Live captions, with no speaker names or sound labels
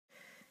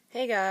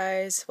Hey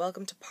guys,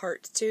 welcome to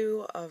part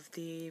 2 of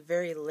the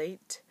very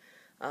late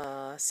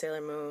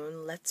Sailor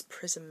Moon Let's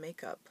Prism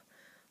Makeup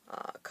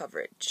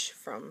coverage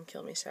from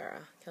Kill Me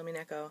Sarah, Kill Me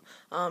Neko.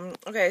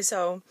 Okay,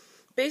 so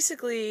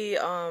basically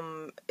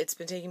it's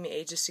been taking me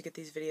ages to get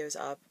these videos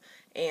up,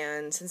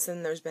 and since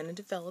then there's been a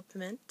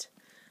development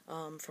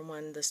from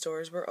when the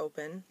stores were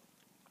open.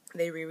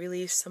 They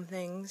re-released some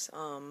things,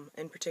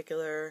 in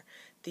particular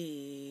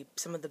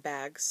some of the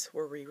bags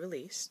were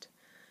re-released.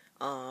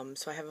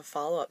 So I have a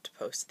follow-up to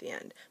post at the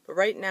end. But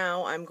right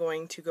now I'm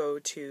going to go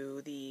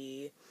to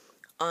the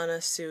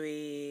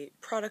Anasui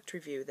product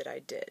review that I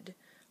did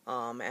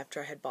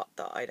after I had bought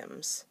the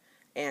items,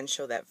 and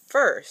show that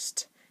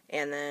first,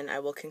 and then I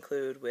will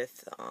conclude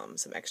with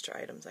some extra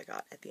items I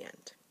got at the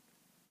end.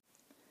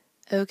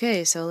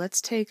 Okay, so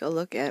let's take a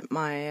look at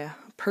my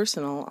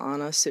personal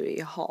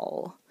Anasui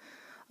haul.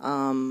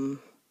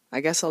 I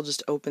guess I'll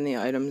just open the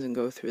items and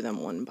go through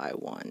them one by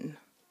one.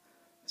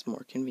 It's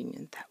more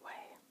convenient that way.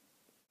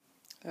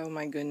 Oh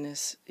my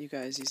goodness, you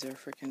guys, these are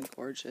freaking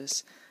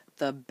gorgeous.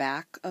 The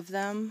back of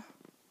them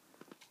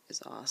is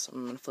awesome.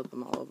 I'm going to flip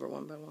them all over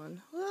one by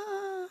one.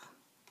 Ah,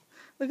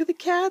 look at the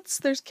cats.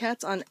 There's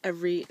cats on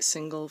every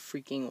single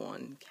freaking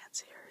one. Cats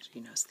here.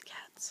 You notice the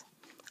cats.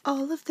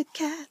 All of the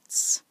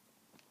cats.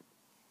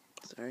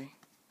 Sorry.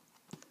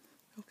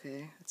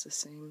 Okay, it's the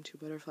same two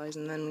butterflies.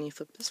 And then when you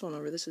flip this one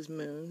over, this is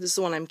Moon. This is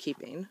the one I'm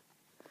keeping.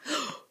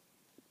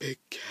 Big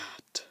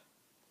cat.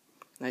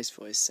 Nice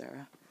voice,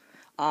 Sarah.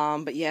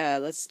 But yeah,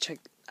 let's check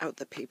out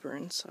the paper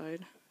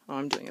inside. Oh,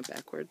 I'm doing it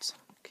backwards.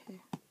 Okay.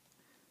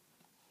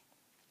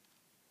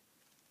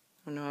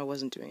 Oh no, I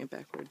wasn't doing it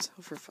backwards.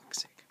 Oh, for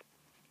fuck's sake.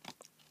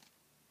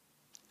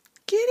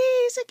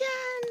 Kitties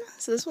again!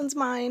 So this one's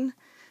mine.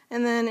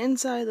 And then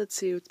inside, let's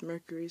see what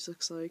Mercury's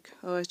looks like.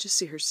 Oh, I just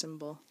see her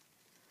symbol.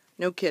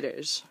 No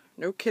kitters.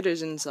 No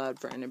kitters inside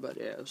for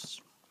anybody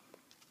else.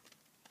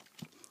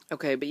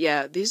 Okay, but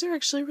yeah, these are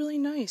actually really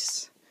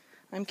nice.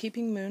 I'm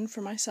keeping Moon for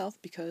myself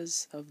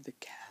because of the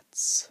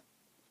cats.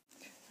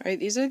 Alright,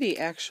 these are the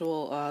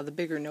actual, the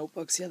bigger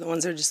notebooks. The other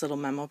ones are just little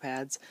memo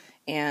pads.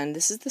 And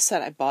this is the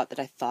set I bought that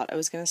I thought I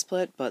was going to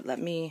split, but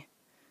I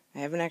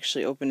haven't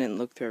actually opened it and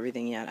looked through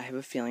everything yet. I have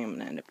a feeling I'm going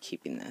to end up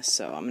keeping this,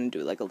 so I'm going to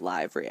do like a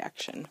live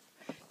reaction.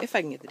 If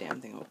I can get the damn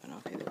thing open.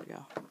 Okay, there we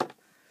go.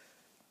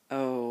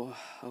 Oh,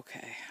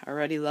 okay.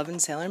 Already loving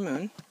Sailor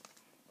Moon.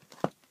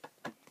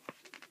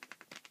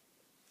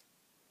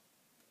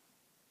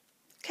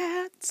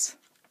 Cats!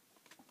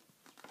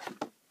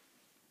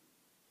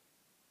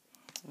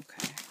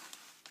 Okay.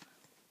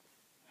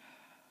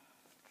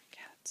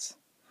 Cats.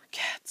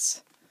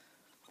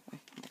 Oh my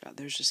god,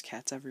 there's just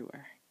cats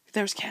everywhere.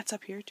 There's cats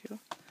up here too.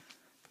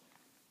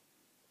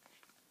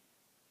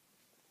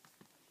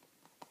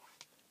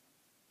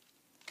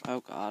 Oh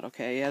god,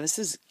 okay, yeah, this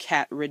is a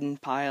cat-ridden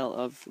pile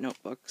of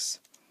notebooks.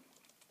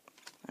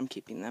 I'm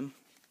keeping them.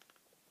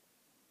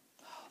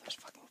 Oh, there's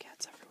fucking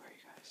cats everywhere,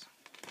 you guys.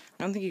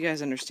 I don't think you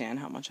guys understand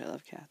how much I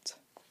love cats.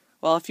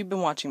 Well, if you've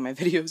been watching my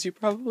videos, you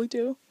probably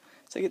do.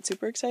 So I get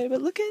super excited,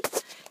 but look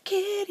at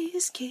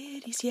kitties,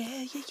 kitties,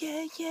 yeah, yeah,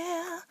 yeah,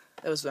 yeah.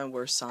 That was my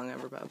worst song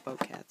ever about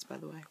cats, by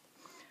the way.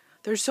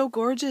 They're so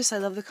gorgeous. I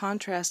love the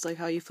contrast, like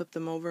how you flip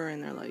them over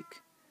and they're like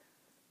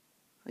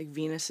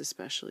Venus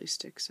especially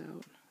sticks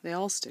out. They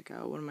all stick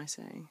out, what am I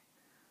saying?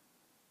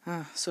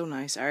 So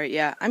nice. Alright,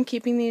 yeah, I'm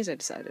keeping these, I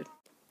decided.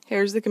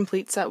 Here's the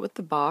complete set with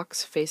the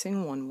box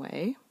facing one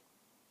way.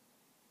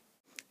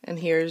 And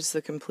here's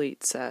the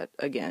complete set,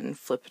 again,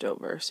 flipped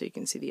over so you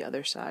can see the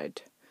other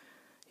side.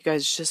 You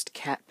guys, it's just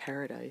cat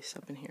paradise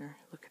up in here.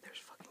 Look, there's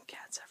fucking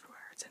cats everywhere.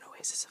 It's an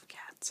oasis of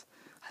cats.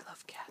 I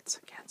love cats.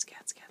 Cats,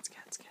 cats, cats,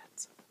 cats,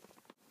 cats.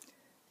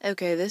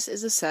 Okay, this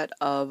is a set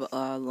of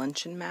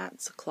luncheon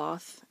mats,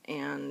 cloth,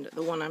 and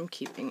the one I'm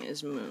keeping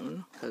is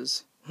Moon,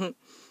 because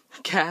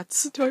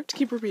cats. Do I have to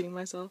keep repeating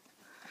myself?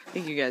 I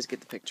think you guys get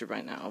the picture by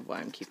now of why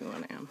I'm keeping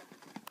what I am.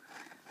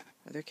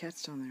 Are there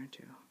cats down there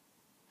too?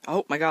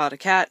 Oh my god, a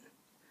cat!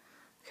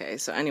 Okay,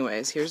 so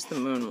anyways, here's the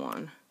Moon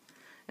one.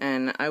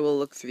 And I will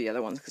look through the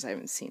other ones because I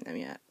haven't seen them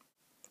yet.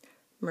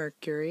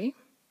 Mercury.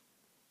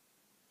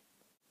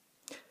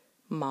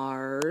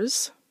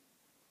 Mars.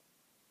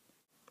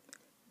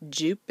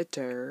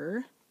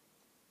 Jupiter.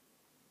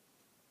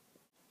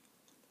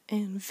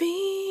 And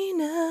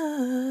Venus.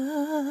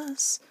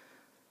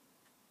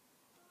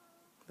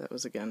 That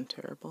was again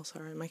terrible.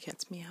 Sorry, my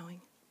cat's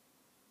meowing.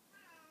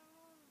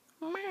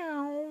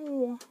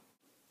 Meow.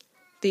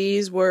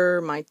 These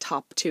were my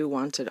top 2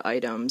 wanted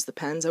items. The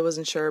pens I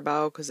wasn't sure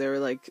about because they were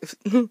like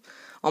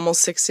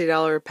almost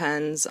 $60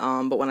 pens,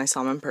 but when I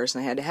saw them in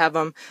person I had to have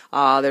them.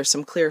 There's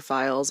some clear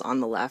files on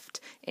the left,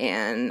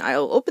 and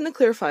I'll open the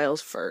clear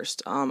files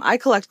first. I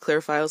collect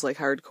clear files like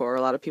hardcore.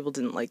 A lot of people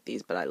didn't like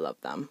these, but I love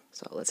them.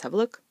 So let's have a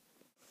look.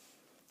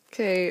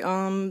 Okay,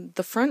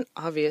 the front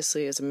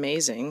obviously is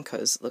amazing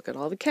because look at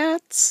all the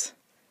cats,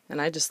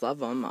 and I just love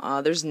them.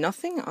 There's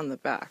nothing on the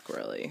back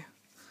really.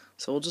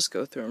 So we'll just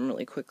go through them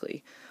really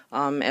quickly.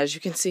 As you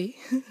can see,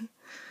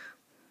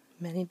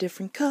 Many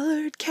different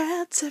colored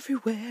cats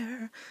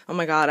everywhere. Oh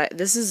my god,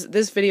 this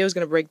video is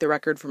going to break the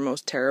record for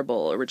most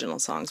terrible original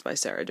songs by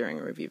Sarah during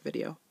a review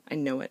video. I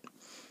know it.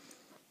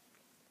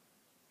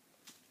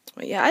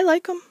 But yeah, I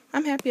like them.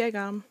 I'm happy I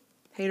got them.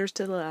 Haters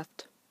to the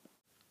left.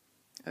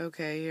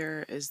 Okay,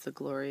 here is the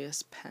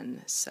glorious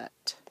pen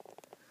set.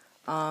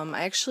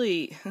 I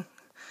actually,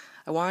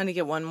 I wanted to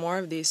get one more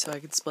of these so I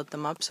could split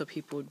them up so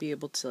people would be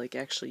able to, like,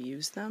 actually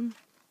use them.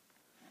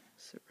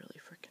 This is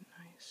really freaking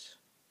nice.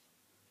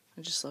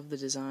 I just love the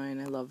design.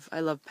 I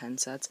love pen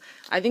sets.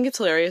 I think it's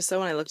hilarious, though,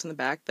 when I looked in the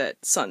back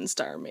that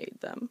Sunstar made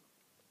them.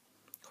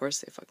 Of course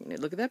they fucking did.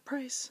 Look at that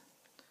price.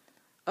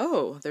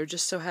 Oh, there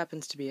just so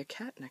happens to be a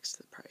cat next to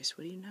the price.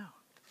 What do you know?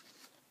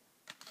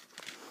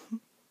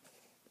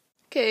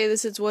 Okay,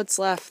 this is what's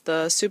left.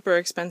 The super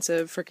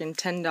expensive freaking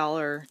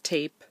 $10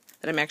 tape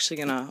that I'm actually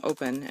gonna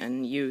open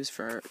and use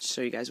to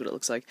show you guys what it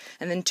looks like.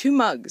 And then 2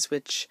 mugs,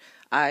 which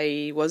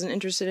I wasn't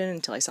interested in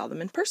until I saw them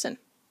in person.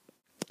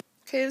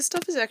 Okay, this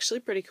stuff is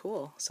actually pretty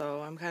cool,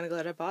 so I'm kind of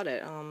glad I bought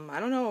it. I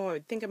don't know, I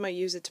think I might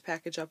use it to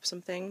package up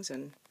some things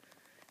and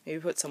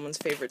maybe put someone's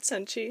favorite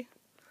Senshi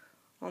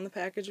on the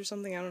package or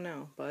something, I don't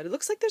know. But it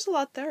looks like there's a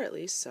lot there at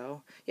least,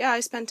 so yeah,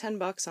 I spent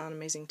 $10 on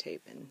amazing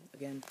tape, and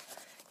again,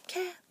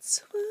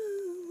 cats, woo,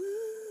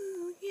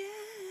 woo,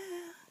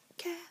 yeah,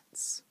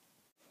 cats.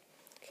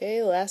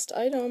 Okay, last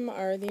item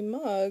are the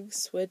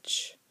mugs,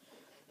 which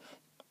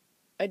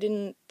I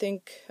didn't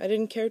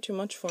care too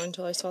much for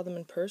until I saw them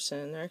in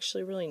person. They're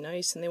actually really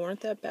nice, and they weren't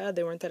that bad,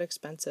 they weren't that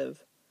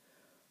expensive.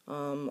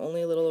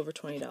 Only a little over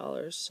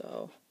 $20,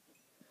 so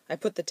I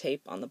put the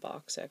tape on the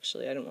box,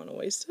 actually, I didn't want to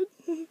waste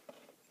it.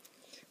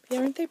 Yeah,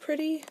 aren't they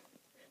pretty?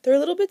 They're a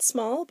little bit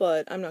small,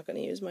 but I'm not going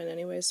to use mine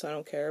anyway, so I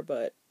don't care,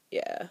 but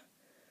yeah.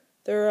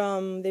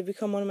 They've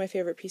become one of my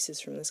favorite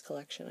pieces from this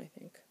collection, I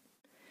think.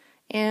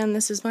 And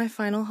this is my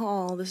final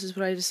haul. This is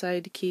what I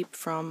decided to keep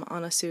from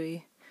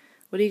Anasui.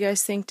 What do you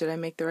guys think? Did I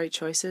make the right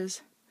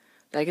choices?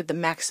 Did I get the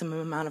maximum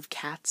amount of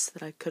cats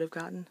that I could have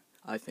gotten?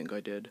 I think I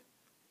did.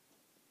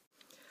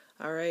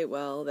 Alright,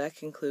 well, that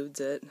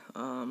concludes it.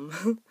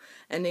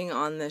 Ending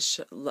on this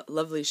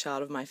lovely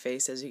shot of my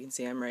face. As you can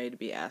see, I'm ready to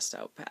be passed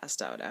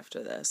out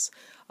after this.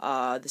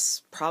 This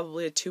is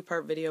probably a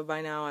 2-part video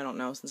by now. I don't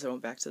know, since I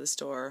went back to the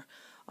store.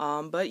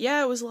 But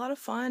yeah, it was a lot of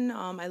fun.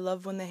 I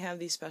love when they have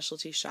these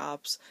specialty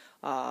shops.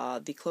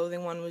 The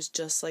clothing one was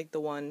just like the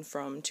one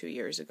from 2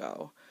 years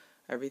ago.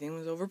 Everything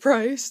was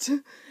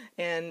overpriced.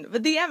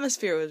 But the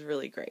atmosphere was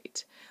really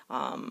great.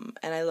 And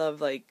I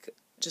love, like,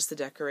 just the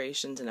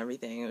decorations and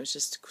everything. It was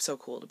just so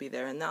cool to be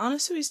there. And the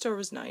Anasui store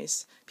was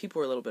nice. People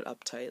were a little bit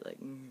uptight, like,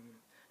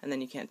 and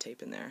then you can't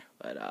tape in there.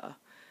 But,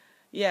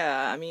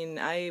 yeah, I mean,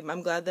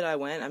 I'm glad that I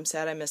went. I'm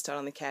sad I missed out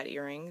on the cat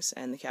earrings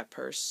and the cat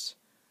purse.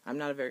 I'm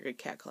not a very good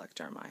cat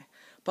collector, am I?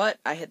 But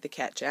I hit the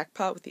cat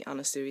jackpot with the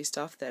Anasui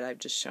stuff that I've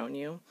just shown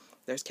you.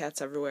 There's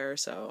cats everywhere,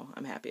 so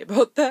I'm happy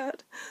about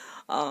that.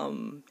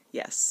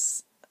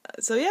 Yes.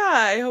 So yeah,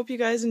 I hope you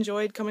guys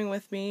enjoyed coming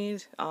with me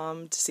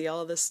to see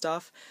all of this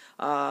stuff.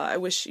 I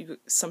wish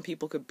some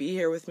people could be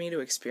here with me to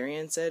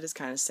experience it. It's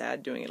kind of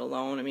sad doing it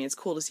alone. I mean, it's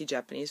cool to see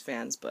Japanese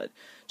fans, but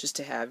just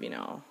to have, you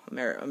know,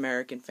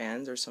 American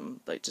fans or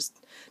some, like, just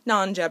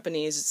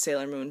non-Japanese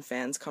Sailor Moon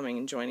fans coming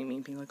and joining me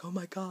and being like, oh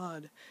my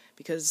god.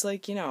 Because,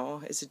 like, you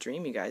know, it's a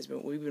dream, you guys,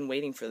 but we've been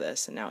waiting for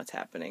this, and now it's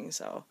happening,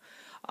 so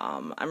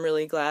I'm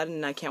really glad,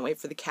 and I can't wait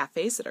for the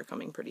cafes that are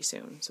coming pretty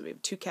soon. So we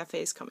have 2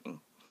 cafes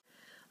coming.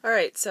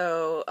 Alright,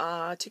 so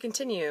to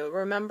continue,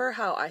 remember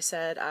how I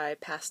said I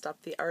passed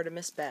up the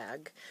Artemis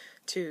bag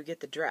to get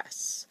the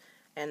dress?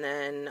 And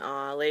then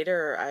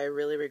later I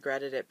really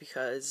regretted it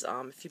because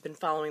if you've been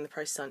following the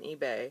prices on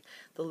eBay,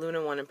 the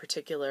Luna one in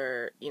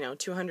particular, you know,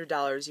 $200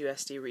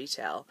 USD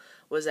retail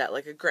was at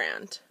like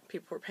 $1,000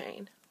 people were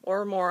paying.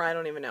 Or more, I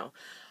don't even know.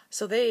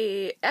 So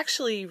they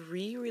actually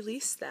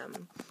re-released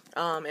them.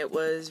 It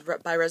was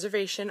by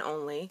reservation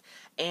only,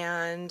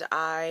 and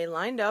I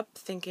lined up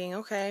thinking,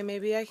 okay,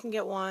 maybe I can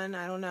get one.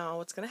 I don't know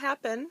what's going to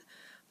happen,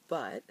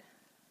 but...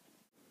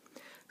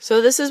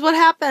 So this is what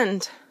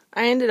happened.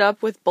 I ended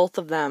up with both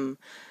of them.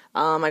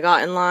 I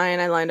got in line.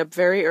 I lined up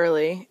very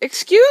early.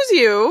 Excuse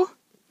you!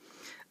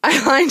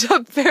 I lined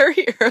up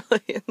very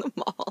early in the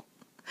mall.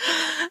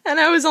 And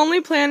I was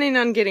only planning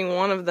on getting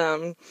one of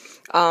them,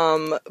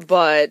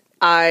 but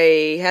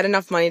I had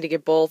enough money to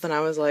get both, and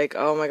I was like,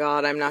 oh my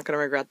god, I'm not going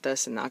to regret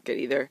this and not get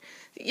either.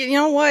 You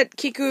know what,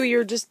 Kiku,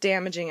 you're just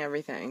damaging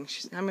everything.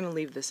 I'm going to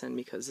leave this in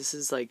because this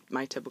is like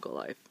my typical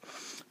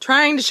life.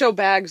 Trying to show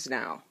bags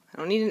now. I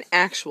don't need an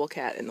actual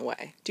cat in the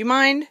way. Do you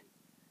mind?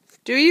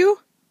 Do you?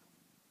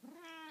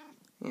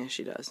 Yeah,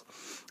 she does.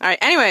 Alright,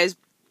 anyways,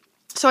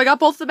 so I got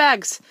both the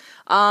bags,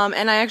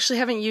 and I actually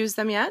haven't used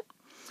them yet.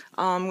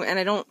 And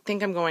I don't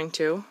think I'm going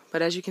to,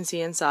 but as you can see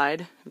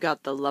inside, we've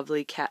got the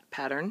lovely cat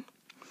pattern.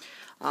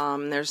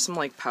 There's some,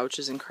 like,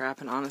 pouches and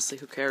crap, and honestly,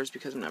 who cares,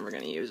 because I'm never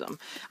going to use them.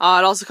 It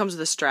also comes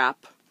with a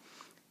strap,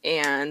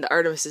 and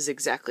Artemis is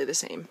exactly the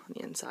same on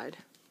the inside.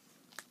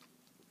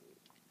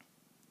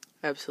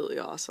 Absolutely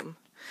awesome.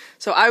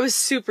 So I was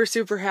super,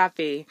 super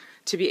happy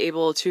to be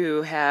able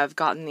to have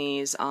gotten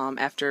these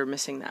after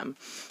missing them.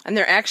 And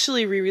they're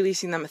actually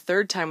re-releasing them a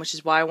third time, which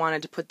is why I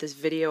wanted to put this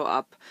video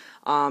up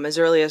as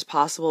early as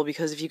possible,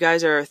 because if you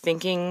guys are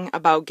thinking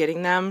about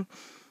getting them,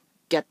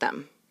 get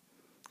them.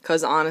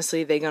 Because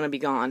honestly, they're going to be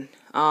gone.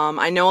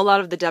 I know a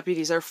lot of the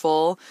deputies are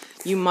full.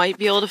 You might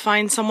be able to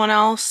find someone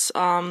else,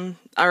 or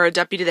a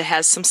deputy that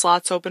has some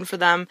slots open for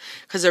them,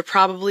 because they're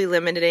probably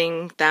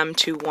limiting them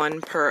to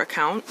 1 per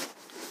account.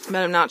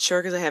 But I'm not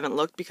sure because I haven't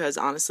looked, because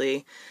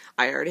honestly,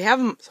 I already have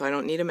them, so I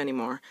don't need them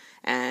anymore.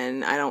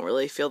 And I don't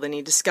really feel the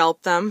need to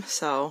scalp them,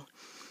 so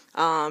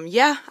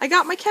yeah, I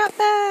got my cat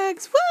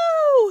bags!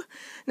 Woo!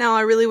 Now,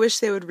 I really wish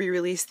they would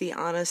re-release the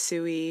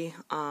Anasui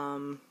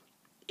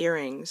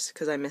earrings,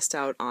 because I missed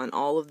out on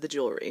all of the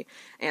jewelry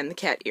and the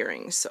cat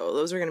earrings. So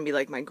those are going to be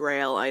like my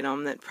grail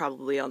item that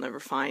probably I'll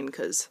never find,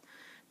 because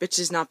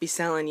bitches not be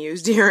selling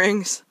used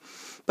earrings.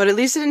 But at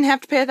least I didn't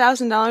have to pay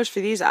 $1,000 for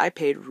these. I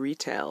paid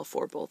retail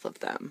for both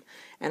of them,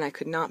 and I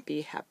could not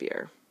be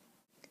happier.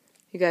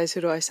 You guys, who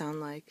do I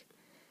sound like?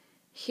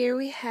 Here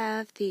we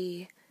have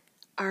the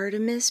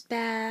Artemis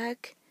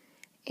bag,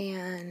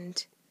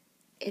 and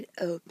it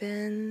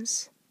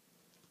opens,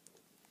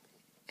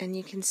 and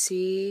you can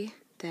see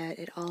that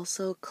it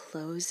also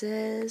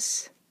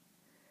closes.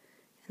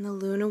 And the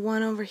Luna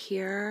one over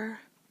here,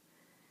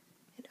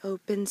 it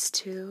opens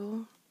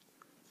too.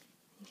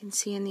 You can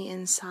see in the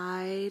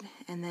inside,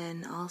 and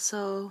then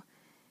also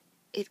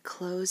it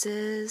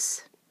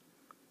closes.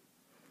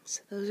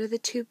 So those are the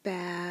 2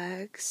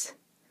 bags.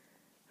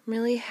 I'm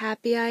really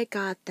happy I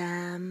got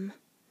them.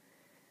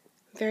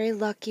 I'm very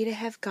lucky to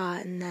have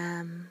gotten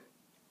them.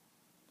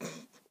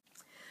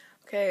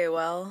 Okay,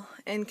 well,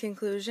 in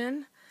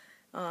conclusion,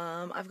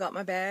 I've got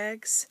my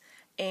bags,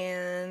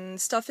 and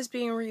stuff is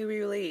being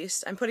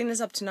re-released. I'm putting this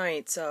up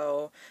tonight,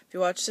 so if you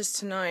watch this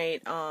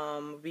tonight,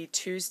 it'll be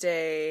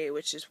Tuesday,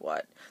 which is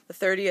what? The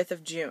 30th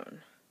of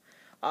June.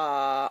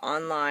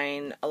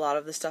 Online, a lot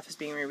of the stuff is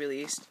being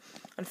re-released.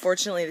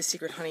 Unfortunately, the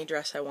secret honey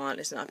dress I want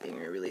is not being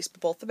re-released,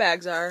 but both the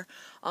bags are,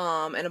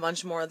 and a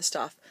bunch more of the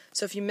stuff.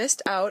 So if you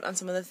missed out on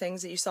some of the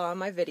things that you saw in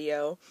my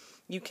video,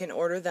 you can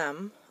order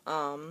them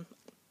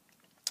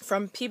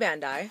from P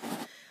Bandai.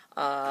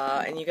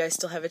 And you guys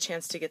still have a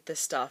chance to get this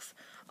stuff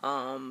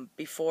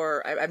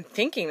before. I'm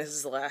thinking this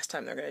is the last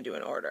time they're going to do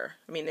an order.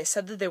 I mean, they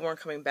said that they weren't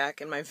coming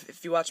back, and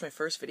if you watch my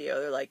first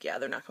video, they're like, yeah,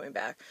 they're not coming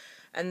back.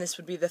 And this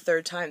would be the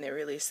 3rd time they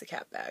released the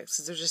cat bags,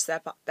 because they're just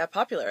that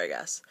popular, I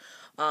guess.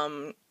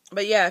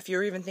 But yeah, if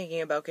you're even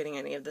thinking about getting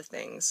any of the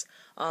things,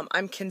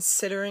 I'm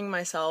considering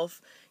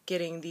myself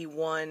getting the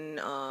one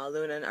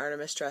Luna and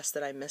Artemis dress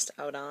that I missed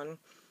out on,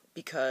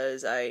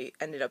 because I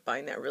ended up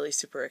buying that really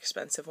super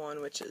expensive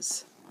one, which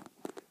is...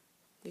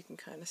 You can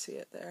kind of see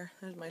it there.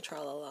 There's my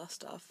tra-la-la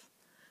stuff.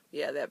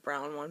 Yeah, that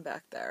brown one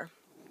back there.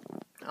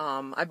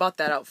 I bought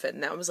that outfit,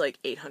 and that was like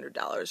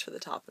 $800 for the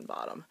top and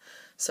bottom.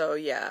 So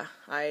yeah,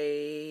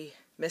 I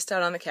missed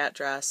out on the cat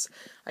dress.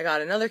 I got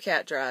another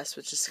cat dress,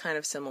 which is kind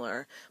of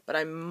similar, but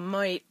I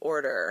might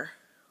order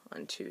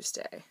on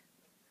Tuesday.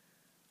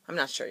 I'm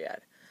not sure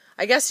yet.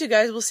 I guess you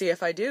guys will see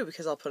if I do,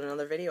 because I'll put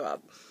another video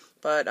up.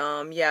 But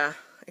yeah.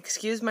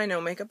 Excuse my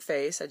no makeup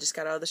face. I just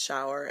got out of the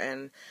shower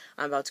and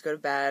I'm about to go to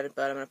bed,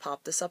 but I'm going to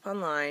pop this up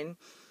online.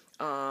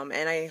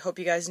 And I hope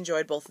you guys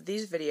enjoyed both of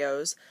these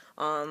videos.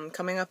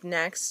 Coming up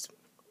next,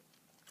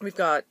 we've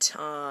got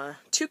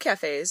 2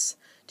 cafe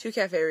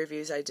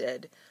reviews I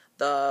did.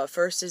 The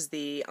first is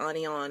the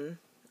Onion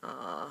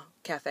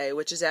cafe,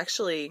 which is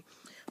actually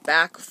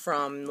back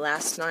from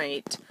last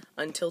night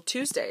until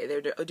Tuesday.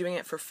 They're doing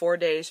it for 4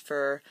 days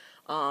for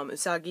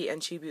Usagi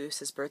and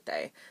Chibiusa's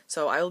birthday.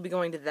 So I will be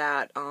going to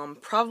that.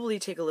 Probably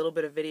take a little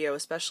bit of video,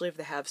 especially if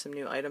they have some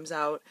new items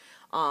out.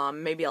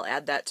 Maybe I'll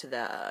add that to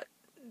the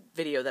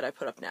video that I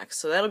put up next.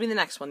 So that'll be the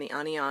next one, the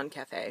Onion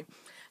Cafe.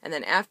 And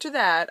then after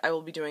that, I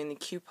will be doing the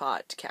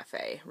Q-Pot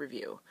Cafe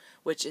review,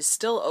 which is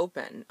still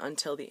open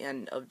until the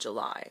end of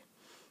July.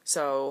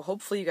 So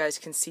hopefully you guys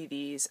can see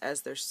these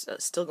as they're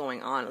still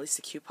going on, at least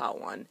the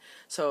Q-Pot one.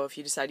 So if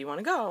you decide you want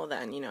to go,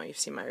 then, you know, you've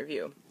seen my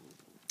review.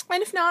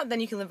 And if not, then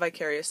you can live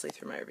vicariously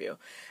through my review.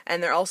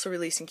 And they're also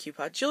releasing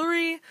Q-Pot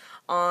jewelry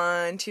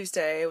on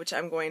Tuesday, which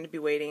I'm going to be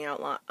waiting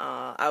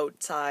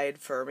outside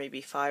for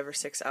maybe 5 or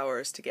 6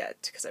 hours to get,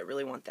 because I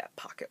really want that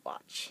pocket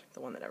watch,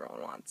 the one that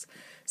everyone wants.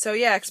 So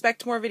yeah,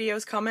 expect more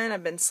videos coming.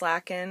 I've been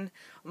slacking.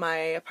 My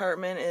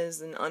apartment is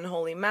an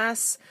unholy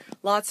mess.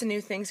 Lots of new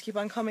things keep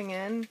on coming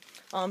in.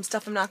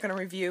 Stuff I'm not going to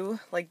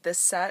review, like this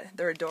set.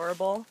 They're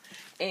adorable.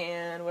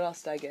 And what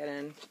else did I get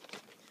in?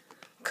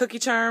 Cookie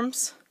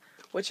Charms,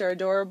 which are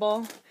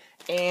adorable,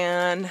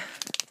 and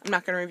I'm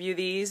not going to review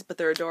these, but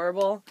they're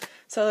adorable.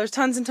 So there's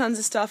tons and tons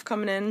of stuff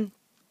coming in,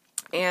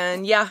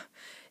 and yeah,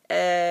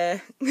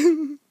 I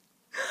don't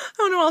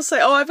know what else to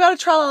say. Oh, I've got a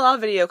tra-la-la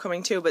video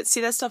coming too, but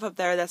see that stuff up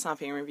there? That's not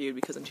being reviewed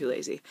because I'm too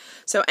lazy.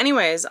 So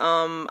anyways,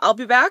 I'll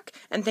be back,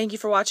 and thank you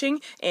for watching,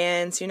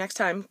 and see you next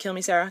time. Kill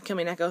me, Sarah. Kill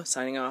me, Neko.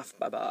 Signing off.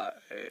 Bye-bye.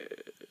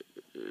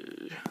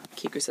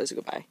 Kiku says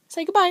goodbye.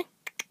 Say goodbye.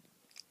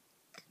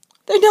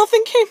 Then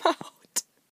nothing came out.